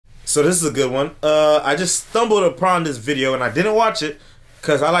So this is a good one. I just stumbled upon this video and I didn't watch it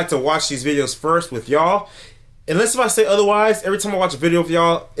because I like to watch these videos first with y'all. Unless if I say otherwise, every time I watch a video with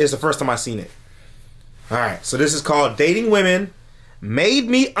y'all, it's the first time I've seen it. Alright, so this is called Dating Women Made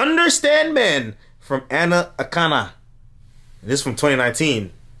Me Understand Men from Anna Akana. This is from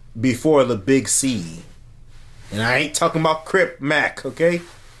 2019, before the big C. And I ain't talking about Crip Mac, okay?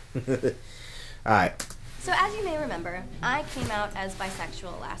 Alright. So as you may remember, I came out as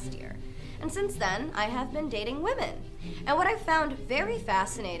bisexual last year. And since then, I have been dating women. And what I found very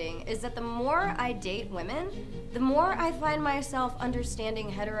fascinating is that the more I date women, the more I find myself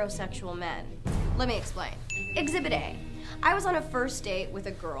understanding heterosexual men. Let me explain. Exhibit A. I was on a first date with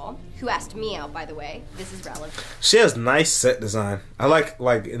a girl who asked me out, by the way. This is relevant. She has nice set design. I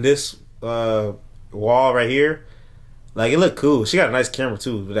like in this wall right here. Like, it looked cool. She got a nice camera,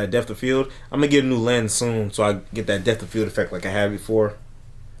 too, with that depth of field. I'm going to get a new lens soon so I get that depth of field effect like I had before.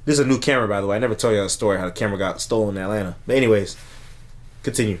 This is a new camera, by the way. I never told you the story how the camera got stolen in Atlanta. But anyways,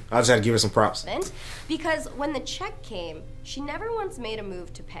 continue. I just had to give her some props. Because when the check came, she never once made a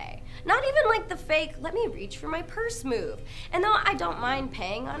move to pay. Not even like the fake, let me reach for my purse move. And though I don't mind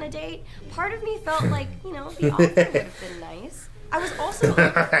paying on a date, part of me felt like, you know, the offer would have been nice. I was also...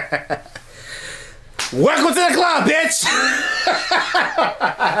 Welcome to the club, bitch!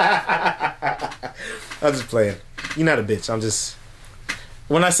 I'm just playing. You're not a bitch. I'm just...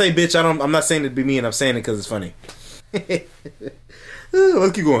 When I say bitch, I'm not saying it to be mean. I'm saying it because it's funny. Let's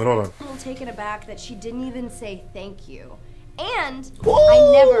keep going. Hold on. I'm taken aback that she didn't even say thank you. And Ooh.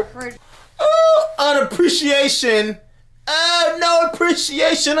 I never heard... Oh, unappreciation. No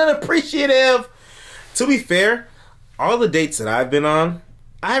appreciation. Unappreciative. To be fair, all the dates that I've been on,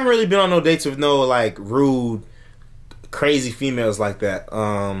 I haven't really been on no dates with no like rude, crazy females like that.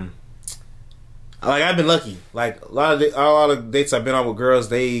 Like I've been lucky. Like a lot of dates I've been on with girls,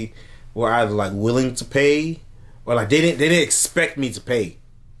 they were either like willing to pay, or like they didn't expect me to pay.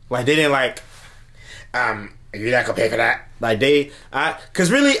 Like they didn't like, you're not gonna pay for that. Like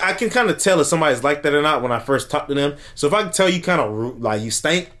cause really I can kind of tell if somebody's like that or not when I first talk to them. So if I can tell you kind of rude, like you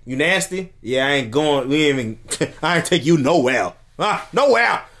stink, you nasty, yeah, I ain't going. We ain't even. I ain't take you nowhere.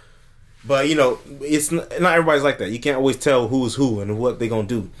 Nowhere. But you know, it's not everybody's like that. You can't always tell who's who and what they gonna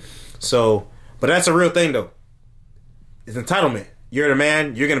do. So, but that's a real thing though. It's entitlement. You're the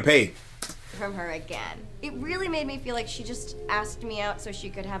man. You're gonna pay. From her again. It really made me feel like she just asked me out so she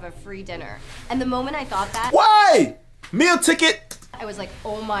could have a free dinner. And the moment I thought that, why? Meal ticket. I was like,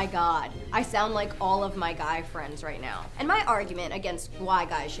 oh my god, I sound like all of my guy friends right now. And my argument against why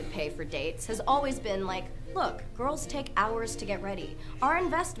guys should pay for dates has always been like, look, girls take hours to get ready. Our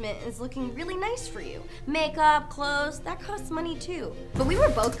investment is looking really nice for you. Makeup, clothes, that costs money too. But we were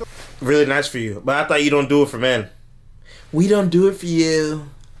both really nice for you. But I thought you don't do it for men. We don't do it for you.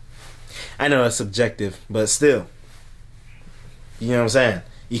 I know it's subjective, but still. You know what I'm saying?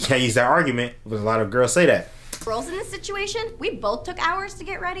 You can't use that argument, but a lot of girls say that. Girls in this situation, we both took hours to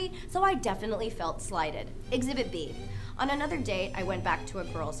get ready, so I definitely felt slighted. Exhibit B. On another date, I went back to a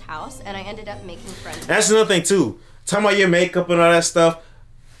girl's house, and I ended up making friends. That's another thing, too. Talking about your makeup and all that stuff.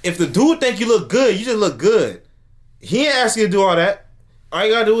 If the dude think you look good, you just look good. He ain't ask you to do all that. All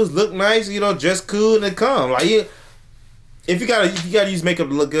you gotta do is look nice, you know, dress cool, and come. Like, if you gotta use makeup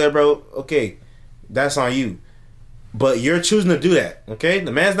to look good, bro, okay, that's on you. But you're choosing to do that, okay?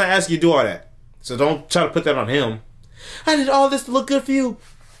 The man's not asking you to do all that. So don't try to put that on him. I did all this to look good for you.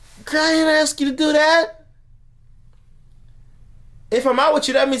 Girl, I didn't ask you to do that. If I'm out with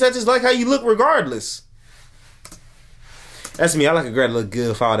you, that means I just like how you look regardless. That's me. I like a girl to look good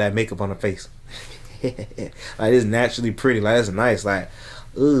with all that makeup on her face. Like, it's naturally pretty. Like, it's nice. Like,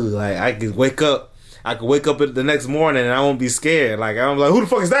 ooh, like, I could wake up the next morning and I won't be scared. Like, I'm like, who the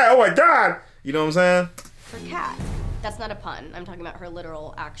fuck is that? Oh my God. You know what I'm saying? Her cat. That's not a pun. I'm talking about her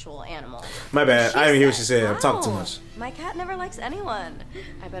literal, actual animal. My bad. I didn't hear what she said. Wow, I'm talking too much. My cat never likes anyone.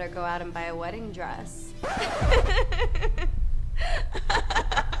 I better go out and buy a wedding dress.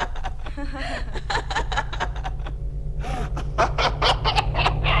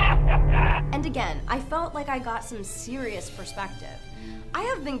 And again, I felt like I got some serious perspective. I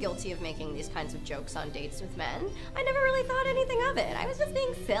have been guilty of making these kinds of jokes on dates with men. I never really thought anything of it. I was just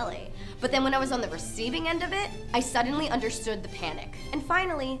being silly. But then when I was on the receiving end of it, I suddenly understood the panic. And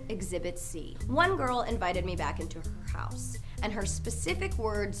finally, Exhibit C. One girl invited me back into her house, and her specific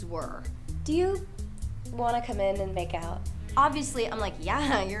words were, "Do you want to come in and make out?" Obviously, I'm like,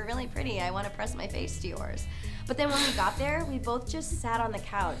 yeah, you're really pretty. I want to press my face to yours. But then when we got there, we both just sat on the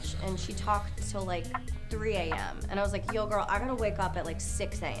couch and she talked till like 3 a.m. And I was like, yo girl, I gotta wake up at like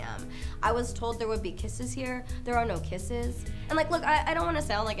 6 a.m. I was told there would be kisses here. There are no kisses. And like, look, I don't wanna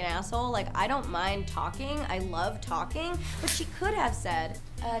sound like an asshole. Like, I don't mind talking. I love talking. But she could have said,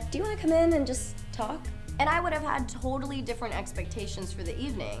 do you wanna come in and just talk? And I would have had totally different expectations for the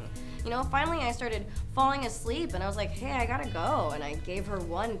evening. You know, finally I started falling asleep and I was like, hey, I gotta go. And I gave her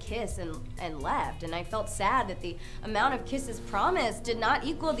one kiss and left. And I felt sad that the amount of kisses promised did not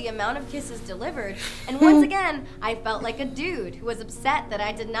equal the amount of kisses delivered. And once again, I felt like a dude who was upset that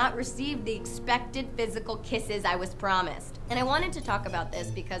I did not receive the expected physical kisses I was promised. And I wanted to talk about this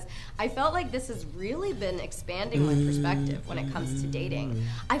because I felt like this has really been expanding my perspective when it comes to dating.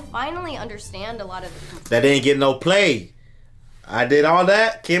 I finally understand a lot of the... That didn't get no play. I did all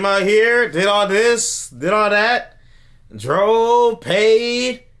that, came out here, did all this, did all that, drove,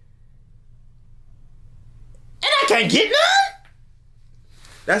 paid, and I can't get none?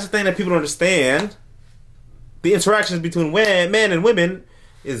 That's the thing that people don't understand. The interactions between men and women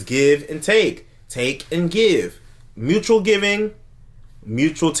is give and take and give. Mutual giving,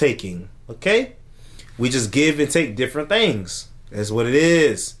 mutual taking, okay? We just give and take different things. That's what it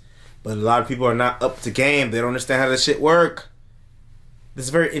is. But a lot of people are not up to game. They don't understand how this shit work. This is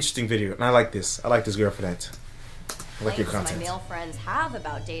a very interesting video, and I like this. I like this girl for that. I like your content. My male friends have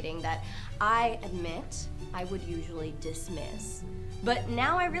about dating that I admit I would usually dismiss. But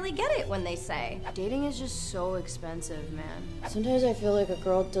now I really get it when they say, dating is just so expensive, man. Sometimes I feel like a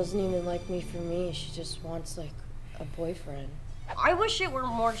girl doesn't even like me for me. She just wants, like, a boyfriend. I wish it were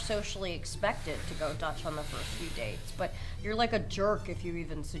more socially expected to go Dutch on the first few dates, but you're like a jerk if you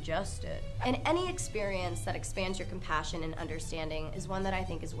even suggest it. And any experience that expands your compassion and understanding is one that I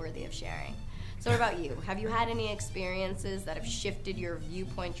think is worthy of sharing. So what about you? Have you had any experiences that have shifted your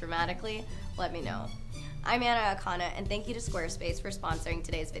viewpoint dramatically? Let me know. I'm Anna Akana, and thank you to Squarespace for sponsoring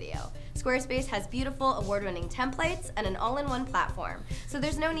today's video. Squarespace has beautiful, award-winning templates and an all-in-one platform, so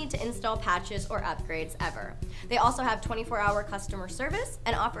there's no need to install patches or upgrades ever. They also have 24-hour customer service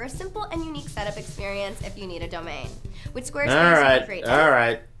and offer a simple and unique setup experience if you need a domain. With Squarespace, you can create... All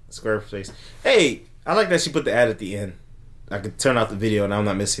right, Squarespace. Hey, I like that she put the ad at the end. I could turn off the video and I'm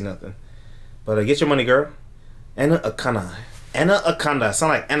not missing nothing. But get your money, girl. Anna Akana. Anna Akanda.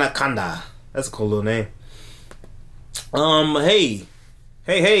 Sound like Anaconda. That's a cool little name. Hey.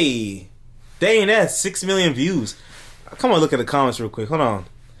 Dang, that's 6 million views. Come on, look at the comments real quick. Hold on.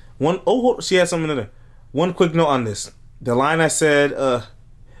 She had something in there. One quick note on this. The line I said,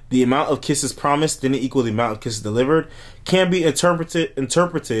 the amount of kisses promised didn't equal the amount of kisses delivered, can be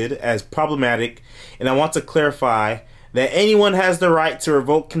interpreted as problematic, and I want to clarify that anyone has the right to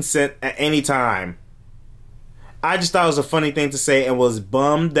revoke consent at any time. I just thought it was a funny thing to say and was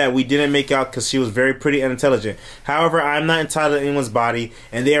bummed that we didn't make out because she was very pretty and intelligent. However, I'm not entitled to anyone's body,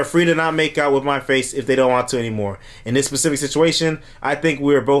 and they are free to not make out with my face if they don't want to anymore. In this specific situation, I think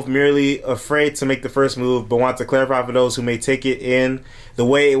we are both merely afraid to make the first move, but want to clarify for those who may take it in the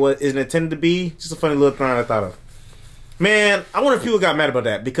way it isn't intended to be. Just a funny little thing I thought of. Man, I wonder if people got mad about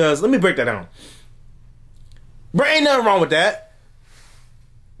that, because let me break that down. But ain't nothing wrong with that.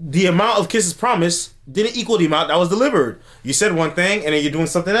 The amount of kisses promised didn't equal the amount that was delivered. You said one thing and then you're doing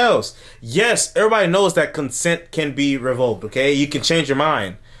something else. Yes, everybody knows that consent can be revoked, okay? You can change your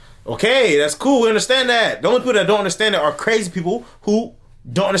mind. Okay, that's cool. We understand that. The only people that don't understand it are crazy people who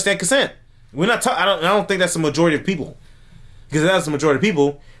don't understand consent. We're not I don't think that's the majority of people. Because if that's the majority of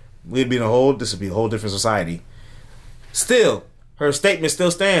people, this would be a whole different society. Still, her statement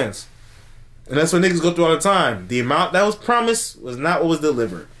still stands. And that's what niggas go through all the time. The amount that was promised was not what was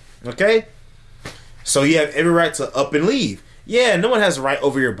delivered. Okay? So you have every right to up and leave. Yeah, no one has a right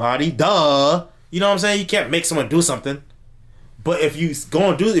over your body. Duh. You know what I'm saying? You can't make someone do something. But if you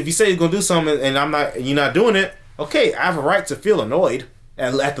say you're gonna do something and you're not doing it, okay, I have a right to feel annoyed.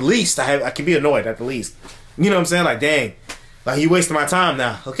 At the least, I can be annoyed at the least. You know what I'm saying? Like, dang, like you wasting my time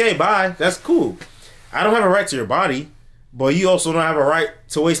now. Okay, bye. That's cool. I don't have a right to your body. But you also don't have a right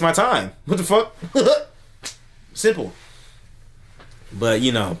to waste my time. What the fuck? Simple. But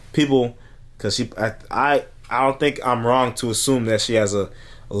you know, people, because I don't think I'm wrong to assume that she has a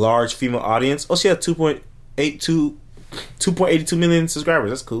large female audience. Oh, she has 2.82 million subscribers.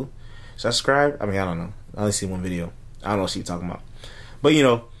 That's cool. Should I subscribe? I mean, I don't know. I only seen one video. I don't know what she's talking about. But you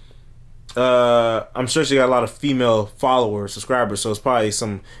know, I'm sure she got a lot of female followers, subscribers, so it's probably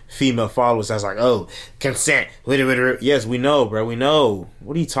some female followers that's like, oh, consent. Yes, we know, bro. We know.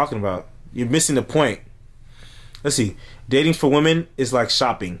 What are you talking about? You're missing the point. Let's see. Dating for women is like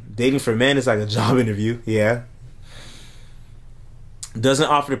shopping. Dating for men is like a job interview. Yeah. Doesn't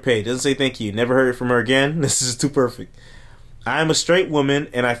offer to pay. Doesn't say thank you. Never heard from her again. This is too perfect. I am a straight woman,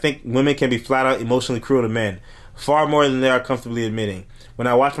 and I think women can be flat out emotionally cruel to men. Far more than they are comfortably admitting. When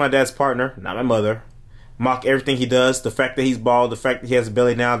I watch my dad's partner, not my mother, mock everything he does, the fact that he's bald, the fact that he has a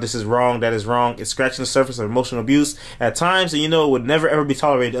belly now, this is wrong, that is wrong, it's scratching the surface of emotional abuse at times, and you know it would never ever be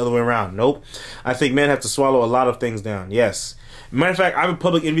tolerated the other way around. Nope. I think men have to swallow a lot of things down. Yes. Matter of fact, I have a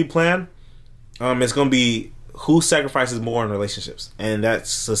public interview plan. It's going to be who sacrifices more in relationships. And that's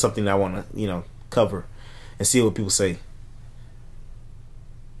something that I want to, cover and see what people say.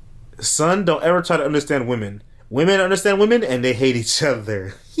 Son, don't ever try to understand women. Women understand women and they hate each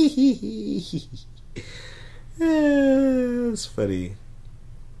other. It's funny.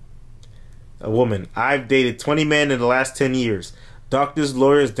 A woman. I've dated 20 men in the last 10 years. Doctors,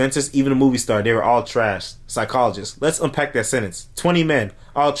 lawyers, dentists, even a movie star. They were all trash. Psychologists. Let's unpack that sentence. 20 men.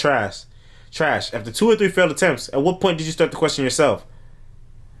 All trash. Trash. After 2 or 3 failed attempts, at what point did you start to question yourself?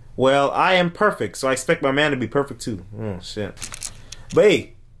 Well, I am perfect, so I expect my man to be perfect too. Oh, shit. But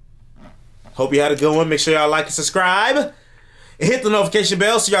hey, hope you had a good one. Make sure y'all like and subscribe. And hit the notification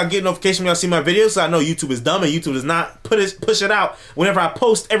bell so y'all get notification when y'all see my videos. So I know YouTube is dumb and YouTube does not push it out whenever I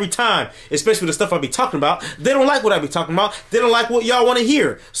post every time. Especially the stuff I be talking about. They don't like what I be talking about. They don't like what y'all want to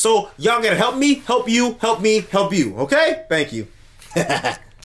hear. So y'all gotta help me, help you, help me, help you. Okay? Thank you.